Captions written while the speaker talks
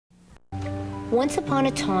Once upon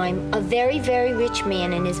a time, a very, very rich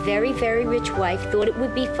man and his very, very rich wife thought it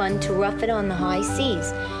would be fun to rough it on the high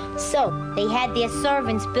seas. So they had their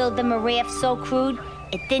servants build them a raft so crude,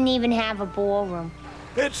 it didn't even have a ballroom.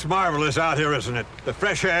 It's marvelous out here, isn't it? The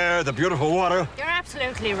fresh air, the beautiful water. You're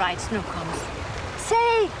absolutely right, Snookums.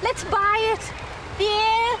 Say, let's buy it. The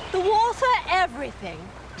air, the water, everything.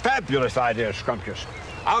 Fabulous idea, Scrumptious.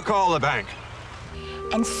 I'll call the bank.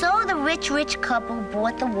 And so the rich couple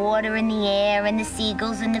bought the water and the air and the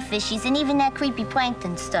seagulls and the fishies and even that creepy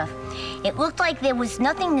plankton stuff. It looked like there was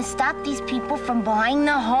nothing to stop these people from buying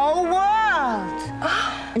the whole world.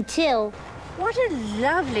 Until... What a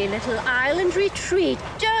lovely little island retreat,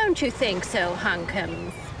 don't you think so,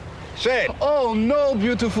 Hunkums? Say it. Oh, no,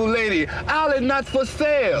 beautiful lady. Island not for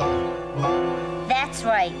sale. That's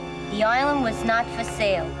right. The island was not for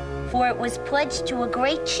sale, for it was pledged to a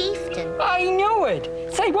great chieftain. I knew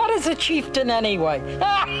it. Say, what is a chieftain anyway?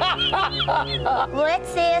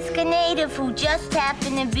 Let's ask a native who just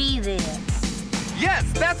happened to be there. Yes,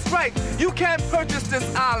 that's right. You can't purchase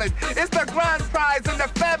this island. It's the grand prize in the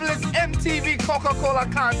fabulous MTV Coca-Cola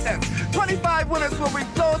contest. 25 winners will be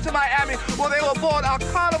flown to Miami where they will board our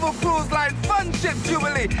Carnival Cruise Line Fun Ship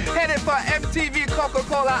Jubilee headed for MTV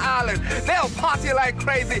Coca-Cola Island. They'll party like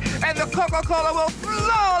crazy and the Coca-Cola will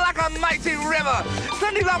flow like a mighty river.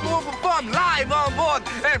 Cyndi Lauper will perform live on board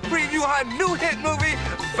and preview her new hit movie,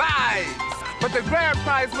 Vibes. But the grand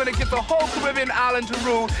prize winner gets a whole Caribbean island to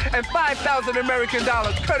rule and $5,000 American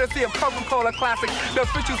dollars, courtesy of Coca-Cola Classic, the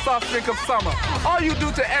official soft drink of summer. All you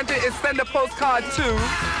do to enter is send a postcard to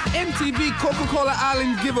MTV Coca-Cola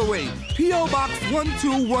Island Giveaway, P.O. Box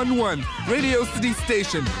 1211, Radio City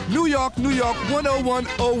Station, New York, New York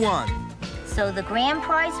 10101. So the grand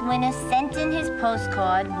prize winner sent in his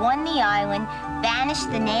postcard, won the island,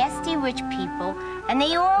 banished the nasty rich people, and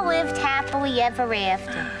they all lived happily ever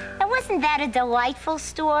after. Now, wasn't that a delightful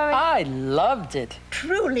story? I loved it.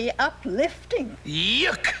 Truly uplifting.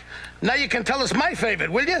 Yuck! Now you can tell us my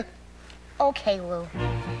favorite, will you? Okay, Lou.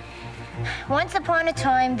 Once upon a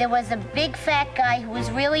time, there was a big fat guy who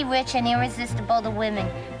was really rich and irresistible to women.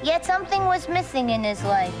 Yet something was missing in his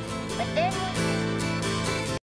life. But there